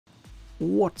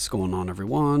What's going on,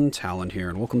 everyone? Talen here,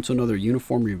 and welcome to another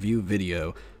uniform review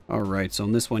video. Alright, so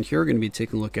in this one here, we're going to be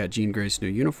taking a look at Jean Grey's new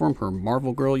uniform, her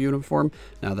Marvel Girl uniform,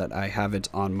 now that I have it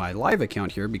on my live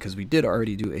account here, because we did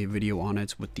already do a video on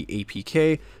it with the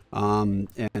APK,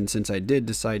 and since I did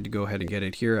decide to go ahead and get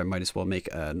it here, I might as well make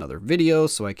another video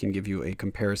so I can give you a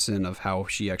comparison of how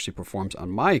she actually performs on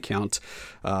my account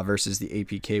versus the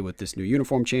APK with this new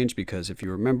uniform change, because if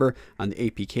you remember, on the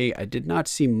APK, I did not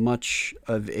see much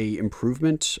of a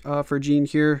improvement for Jean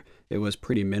here. It was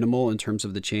pretty minimal in terms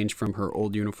of the change from her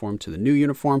old uniform to the new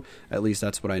uniform. At least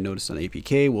that's what I noticed on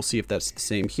APK. We'll see if that's the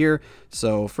same here.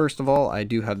 So first of all, I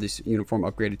do have this uniform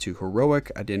upgraded to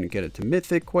Heroic. I didn't get it to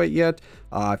Mythic quite yet.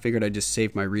 I figured I'd just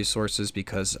save my resources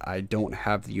because I don't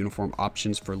have the uniform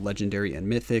options for Legendary and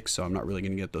Mythic, so I'm not really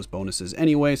going to get those bonuses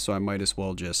anyway, so I might as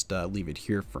well just leave it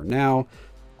here for now.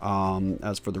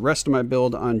 As for the rest of my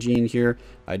build on Jean here,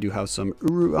 I do have some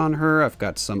Uru on her. I've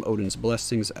got some Odin's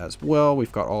Blessings as well.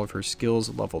 We've got all of her skills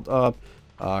leveled up.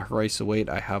 Her Isolate,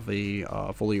 I have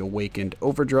a fully awakened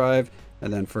Overdrive.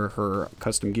 And then for her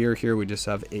custom gear here, we just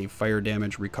have a Fire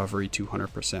Damage Recovery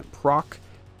 200% proc.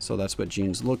 So that's what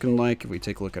Jean's looking like. If we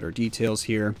take a look at her details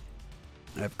here,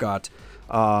 I've got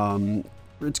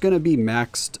it's going to be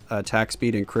maxed attack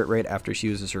speed and crit rate after she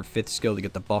uses her 5th skill to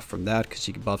get the buff from that, because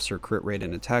she buffs her crit rate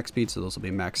and attack speed, so those will be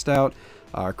maxed out.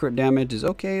 Crit damage is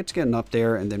okay, it's getting up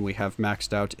there, and then we have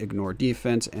maxed out ignore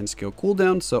defense and skill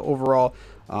cooldown. So overall,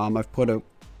 I've put a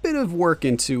bit of work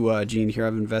into Jean here.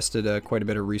 I've invested quite a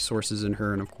bit of resources in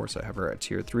her, and of course I have her at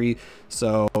tier 3.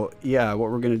 So yeah,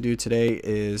 what we're going to do today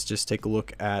is just take a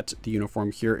look at the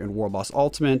uniform here in War Boss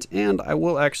Ultimate, and I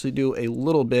will actually do a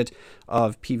little bit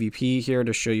of PvP here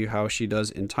to show you how she does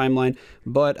in timeline,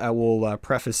 but I will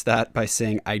preface that by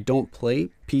saying I don't play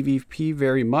PvP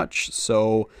very much,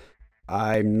 so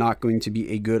I'm not going to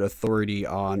be a good authority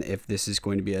on if this is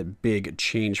going to be a big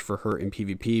change for her in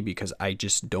PvP, because I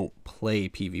just don't play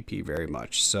PvP very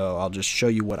much. So I'll just show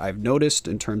you what I've noticed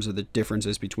in terms of the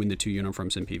differences between the two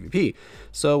uniforms in PvP.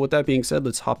 So with that being said,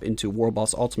 let's hop into War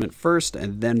Boss Ultimate first,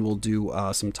 and then we'll do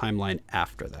some timeline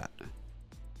after that.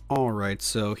 Alright,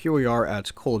 so here we are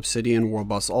at Coal Obsidian War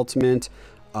Boss Ultimate.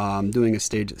 Doing a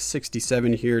stage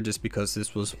 67 here just because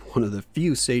this was one of the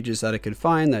few stages that I could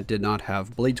find that did not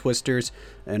have blade twisters,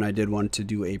 and I did want to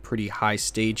do a pretty high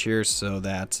stage here so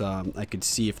that I could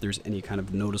see if there's any kind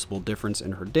of noticeable difference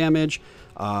in her damage.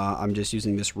 I'm just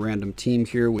using this random team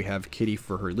here. We have Kitty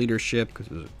for her leadership because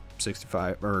it was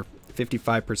 65 or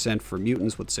 55% for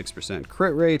mutants with 6%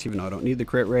 crit rate, even though I don't need the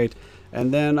crit rate.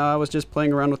 And then I was just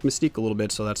playing around with Mystique a little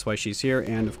bit, so that's why she's here.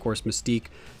 And of course Mystique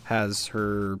has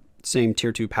her same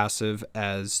tier 2 passive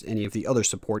as any of the other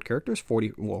support characters,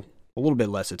 well, a little bit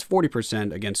less. It's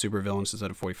 40% against supervillains instead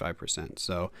of 45%.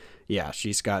 So yeah,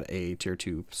 she's got a tier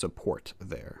 2 support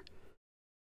there.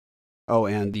 Oh,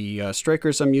 and the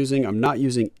strikers I'm not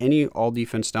using any all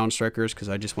defense down strikers because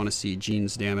I just want to see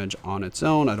Jean's damage on its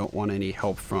own. I don't want any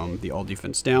help from the all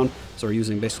defense down. So we're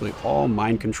using basically all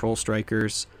mind control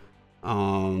strikers,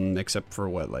 except for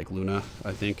what, like Luna,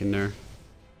 I think, in there.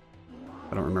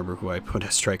 I don't remember who I put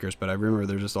as strikers, but I remember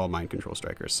they're just all mind control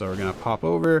strikers. So we're going to pop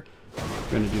over. We're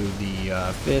going to do the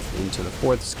 5th into the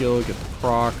 4th skill, get the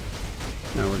proc.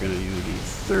 Now we're going to do the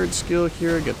 3rd skill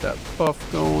here, get that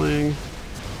buff going.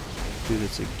 Do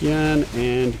this again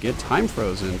and get time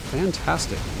frozen.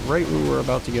 Fantastic. Right when we're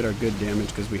about to get our good damage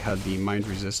because we had the mind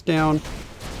resist down.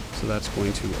 So that's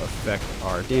going to affect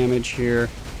our damage here.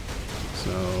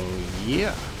 So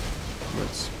yeah,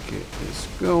 let's get this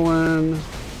going.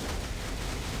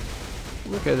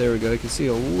 Okay, there we go. You can see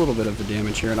a little bit of the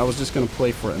damage here, and I was just going to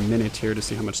play for a minute here to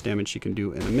see how much damage she can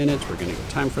do in a minute. We're going to go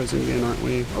time frozen again, aren't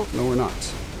we? Oh, no, we're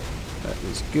not. That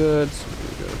is good. So we're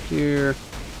going to go here,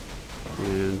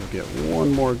 and we'll get one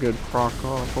more good proc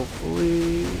off,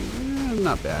 hopefully.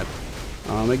 Not bad.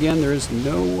 Again, there is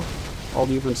no all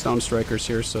defense down strikers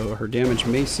here, so her damage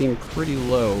may seem pretty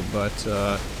low,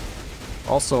 but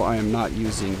also, I am not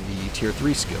using the tier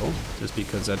 3 skill, just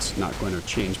because that's not going to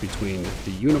change between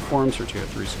the uniforms. Her tier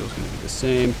 3 skill is going to be the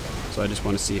same, so I just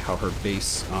want to see how her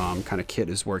base kind of kit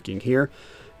is working here.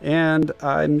 And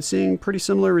I'm seeing pretty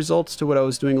similar results to what I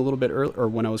was doing a little bit earlier, or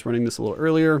when I was running this a little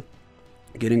earlier,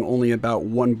 getting only about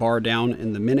 1 bar down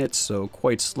in the minute, so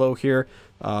quite slow here.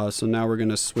 So now we're going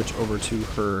to switch over to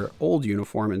her old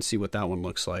uniform and see what that one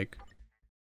looks like.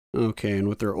 Okay, and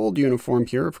with our old uniform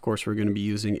here, of course, we're going to be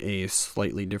using a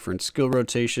slightly different skill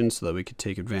rotation so that we could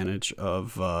take advantage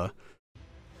of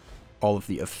all of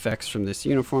the effects from this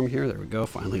uniform here. There we go,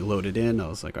 finally loaded in. I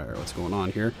was like, all right, what's going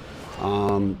on here?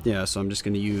 Yeah, so I'm just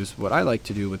going to use what I like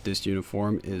to do with this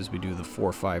uniform is we do the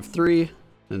 4-5-3,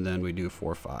 and then we do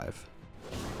 4-5.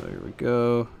 There we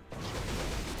go.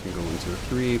 We go into a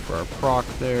 3 for our proc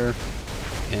there.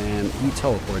 And he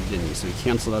teleported, didn't he? So he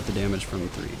canceled out the damage from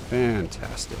 3.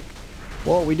 Fantastic.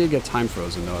 Well, we did get time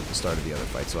frozen, though, at the start of the other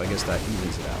fight, so I guess that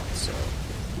evens it out. So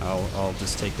I'll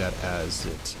just take that as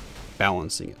it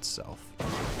balancing itself.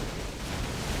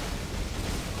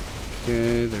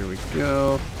 Okay, there we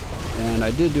go. And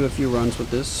I did do a few runs with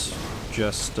this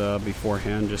just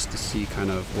beforehand, just to see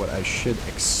kind of what I should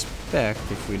expect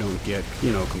if we don't get,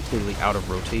 you know, completely out of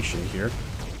rotation here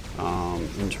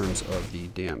in terms of the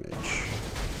damage.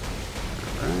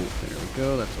 Alright, there we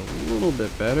go. That's a little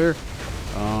bit better.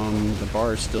 The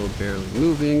bar is still barely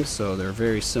moving, so they're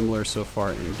very similar so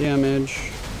far in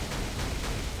damage.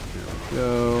 There we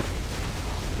go.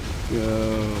 There we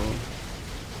go.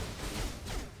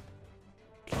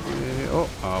 Okay.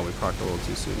 Oh, we procced a little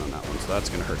too soon on that one, so that's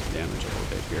going to hurt the damage a little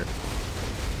bit here.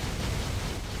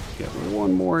 Get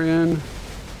one more in.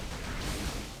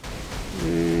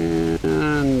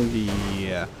 And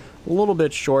yeah, a little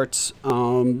bit short.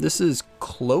 This is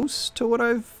close to what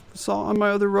I've saw on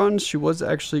my other runs. She was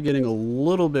actually getting a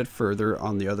little bit further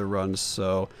on the other runs,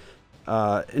 so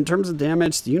in terms of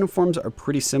damage, the uniforms are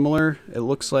pretty similar. It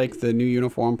looks like the new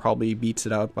uniform probably beats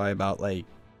it out by about, like,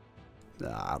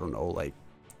 I don't know, like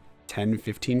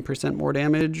 10-15% more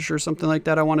damage or something like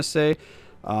that, I want to say.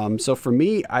 So for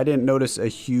me, I didn't notice a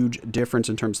huge difference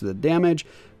in terms of the damage,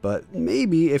 but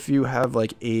maybe if you have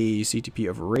like a CTP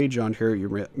of Rage on here,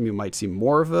 you might see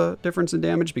more of a difference in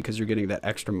damage because you're getting that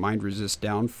extra mind resist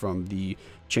down from the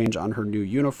change on her new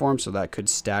uniform. So that could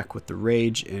stack with the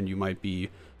Rage, and you might be,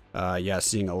 yeah,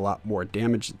 seeing a lot more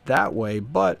damage that way.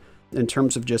 But in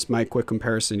terms of just my quick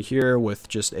comparison here with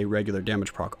just a regular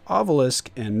damage proc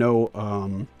Obelisk and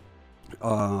no,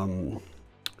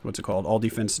 what's it called, all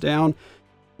defense down,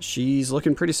 she's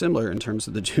looking pretty similar in terms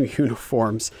of the two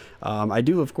uniforms. I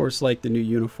do, of course, like the new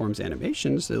uniforms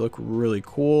animations. They look really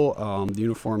cool. The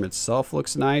uniform itself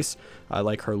looks nice. I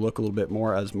like her look a little bit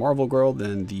more as Marvel Girl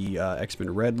than the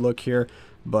X-Men Red look here,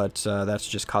 but that's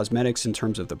just cosmetics. In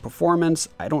terms of the performance,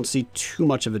 I don't see too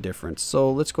much of a difference.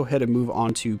 So let's go ahead and move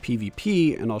on to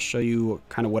PvP, and I'll show you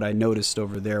kind of what I noticed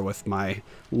over there with my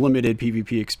limited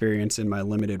PvP experience and my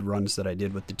limited runs that I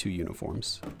did with the two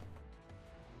uniforms.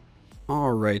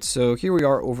 Alright, so here we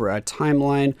are over at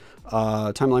Timeline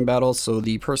battles. So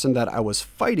the person that I was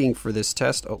fighting for this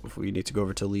test, we need to go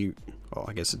over to League,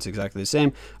 I guess it's exactly the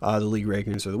same, the League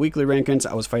rankings or the weekly rankings.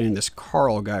 I was fighting this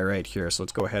Carl guy right here, so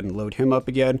let's go ahead and load him up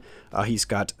again. He's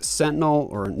got Sentinel,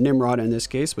 or Nimrod in this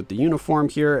case, with the uniform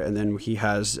here, and then he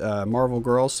has Marvel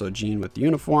Girl, so Jean with the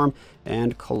uniform,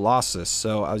 and Colossus.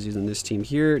 So I was using this team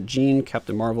here, Jean,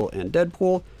 Captain Marvel, and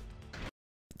Deadpool.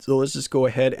 So let's just go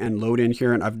ahead and load in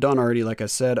here, and I've done already, like I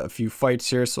said, a few fights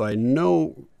here, so I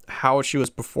know how she was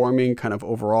performing kind of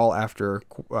overall after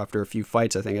a few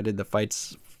fights. I think I did the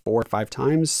fights 4 or 5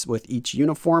 times with each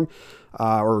uniform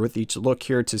or with each look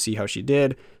here to see how she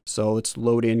did. So let's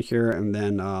load in here, and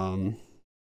then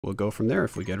we'll go from there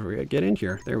if we get in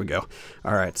here. There we go.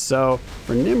 All right, so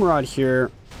for Nimrod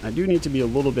here, I do need to be a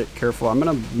little bit careful. I'm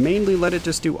going to mainly let it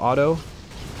just do auto.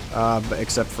 But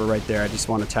except for right there, I just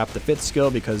want to tap the 5th skill,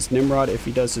 because Nimrod, if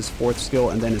he does his 4th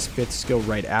skill and then his 5th skill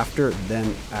right after,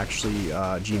 then actually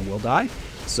Jean will die.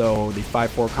 So the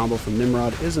 5-4 combo from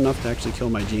Nimrod is enough to actually kill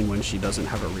my Jean when she doesn't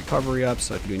have a recovery up,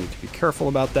 so I do need to be careful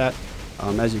about that.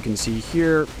 As you can see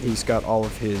here, he's got all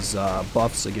of his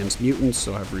buffs against mutants,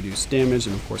 so have reduced damage,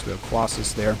 and of course we have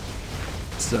Colossus there.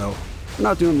 So we're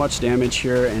not doing much damage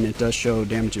here, and it does show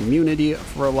damage immunity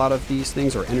for a lot of these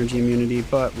things, or energy immunity,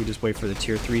 but we just wait for the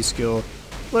tier 3 skill,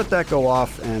 let that go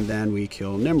off, and then we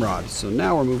kill Nimrod. So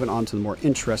now we're moving on to the more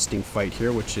interesting fight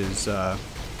here, which is the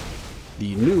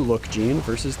new look Jean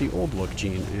versus the old look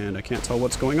Jean, and I can't tell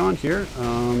what's going on here.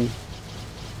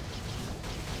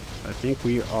 I think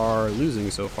we are losing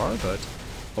so far, but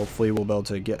hopefully we'll be able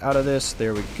to get out of this.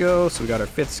 There we go. So we got our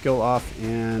 5th skill off,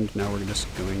 and now we're just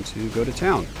going to go to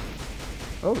town.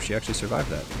 Oh, she actually survived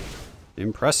that.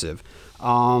 Impressive.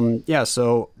 Yeah,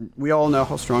 so we all know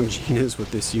how strong Jean is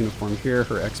with this uniform here.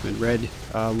 Her X-Men Red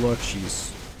look.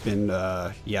 She's been,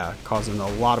 yeah, causing a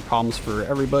lot of problems for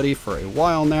everybody for a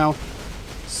while now.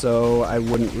 So I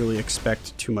wouldn't really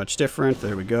expect too much different.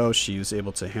 There we go. She was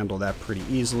able to handle that pretty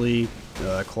easily.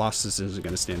 Colossus isn't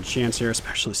going to stand a chance here,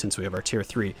 especially since we have our tier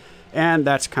 3. And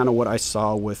that's kind of what I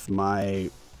saw with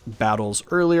my battles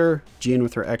earlier. Jean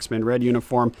with her X-Men Red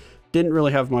uniform didn't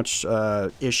really have much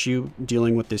issue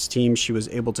dealing with this team. She was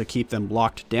able to keep them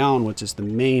locked down, which is the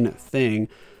main thing.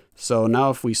 So now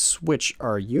if we switch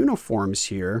our uniforms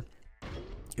here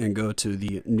and go to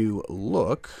the new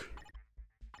look,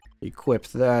 equip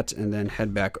that, and then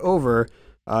head back over,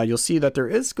 you'll see that there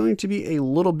is going to be a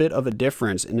little bit of a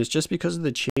difference, and it's just because of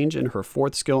the change in her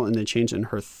 4th skill and the change in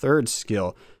her 3rd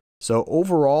skill. So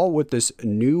overall, with this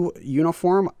new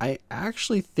uniform, I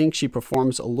actually think she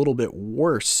performs a little bit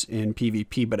worse in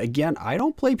PvP. But again, I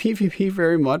don't play PvP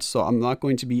very much, so I'm not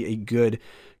going to be a good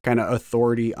kind of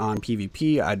authority on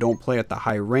PvP. I don't play at the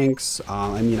high ranks.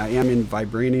 I mean, I am in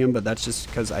Vibranium, but that's just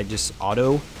because I just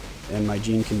auto, and my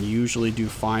Jean can usually do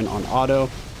fine on auto.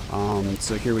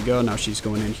 So here we go. Now she's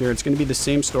going in here. It's going to be the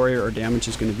same story. Our damage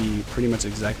is going to be pretty much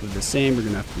exactly the same. We're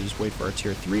going to have to just wait for our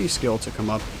tier 3 skill to come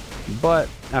up. But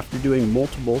after doing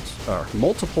multiple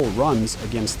runs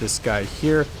against this guy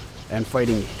here and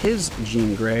fighting his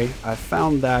Jean Grey, I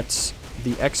found that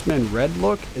the X-Men Red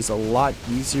look is a lot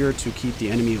easier to keep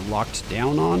the enemy locked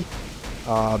down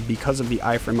on because of the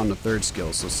iframe on the 3rd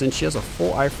skill. So since she has a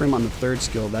full iframe on the 3rd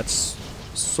skill, that's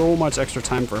so much extra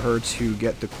time for her to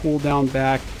get the cooldown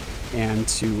back and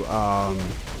to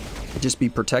just be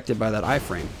protected by that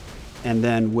iframe. And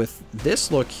then with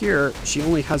this look here, she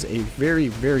only has a very,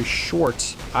 very short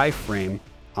iframe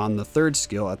on the 3rd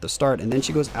skill at the start, and then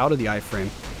she goes out of the iframe.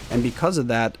 And because of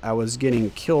that, I was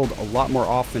getting killed a lot more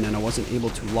often, and I wasn't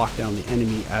able to lock down the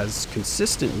enemy as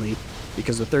consistently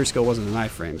because the 3rd skill wasn't an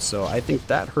iframe. So I think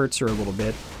that hurts her a little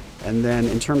bit. And then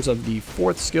in terms of the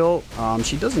 4th skill,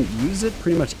 she doesn't use it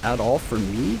pretty much at all for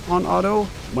me on auto.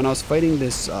 When I was fighting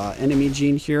this enemy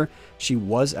Jean here, she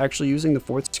was actually using the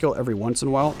 4th skill every once in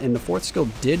a while, and the 4th skill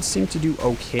did seem to do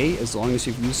okay as long as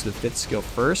you've used the 5th skill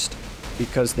first,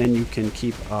 because then you can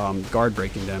keep guard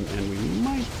breaking them. And we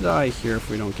might die here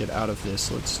if we don't get out of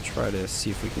this. Let's try to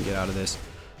see if we can get out of this.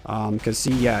 Because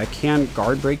see, yeah, I can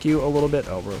guard break you a little bit.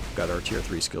 Oh, we've got our tier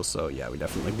 3 skill, so yeah, we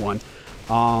definitely won.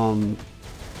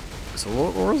 So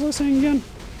what was I saying again?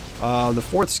 The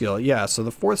 4th skill, yeah, so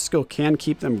the 4th skill can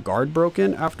keep them guard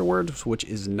broken afterwards, which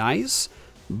is nice,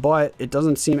 but it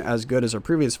doesn't seem as good as our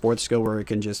previous 4th skill where it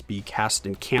can just be cast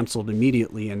and canceled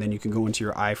immediately, and then you can go into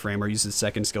your iframe or use the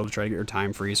 2nd skill to try to get your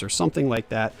time freeze or something like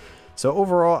that. So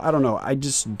overall, I don't know, I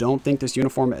just don't think this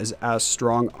uniform is as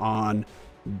strong on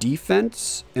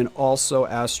defense and also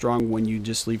as strong when you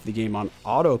just leave the game on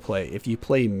autoplay. If you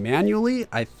play manually,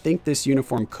 I think this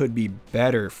uniform could be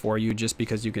better for you just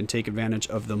because you can take advantage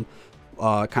of them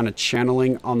kind of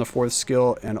channeling on the 4th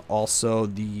skill and also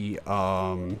the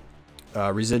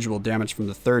residual damage from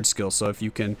the 3rd skill. So if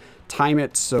you can time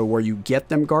it so where you get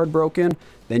them guard broken,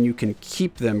 then you can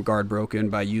keep them guard broken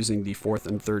by using the 4th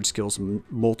and 3rd skills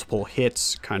multiple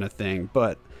hits kind of thing.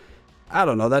 But I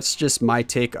don't know, that's just my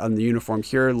take on the uniform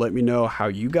here. Let me know how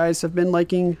you guys have been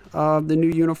liking the new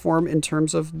uniform in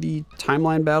terms of the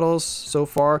timeline battles so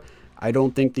far. I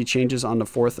don't think the changes on the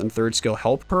 4th and 3rd skill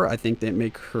help her. I think they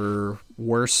make her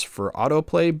worse for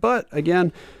autoplay, but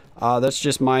again, that's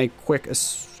just my quick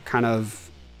kind of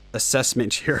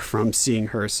assessment here from seeing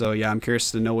her. So yeah, I'm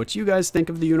curious to know what you guys think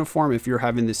of the uniform, if you're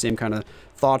having the same kind of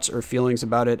thoughts or feelings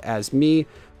about it as me,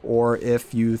 or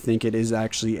if you think it is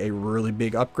actually a really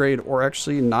big upgrade, or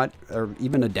actually not, or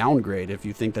even a downgrade if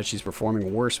you think that she's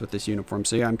performing worse with this uniform.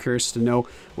 So yeah, I'm curious to know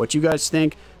what you guys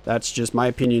think. That's just my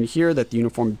opinion here, that the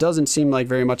uniform doesn't seem like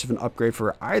very much of an upgrade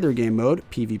for either game mode,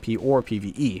 PvP or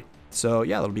PvE. So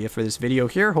yeah, that'll be it for this video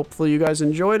here. Hopefully you guys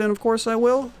enjoyed, and of course I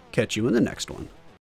will catch you in the next one.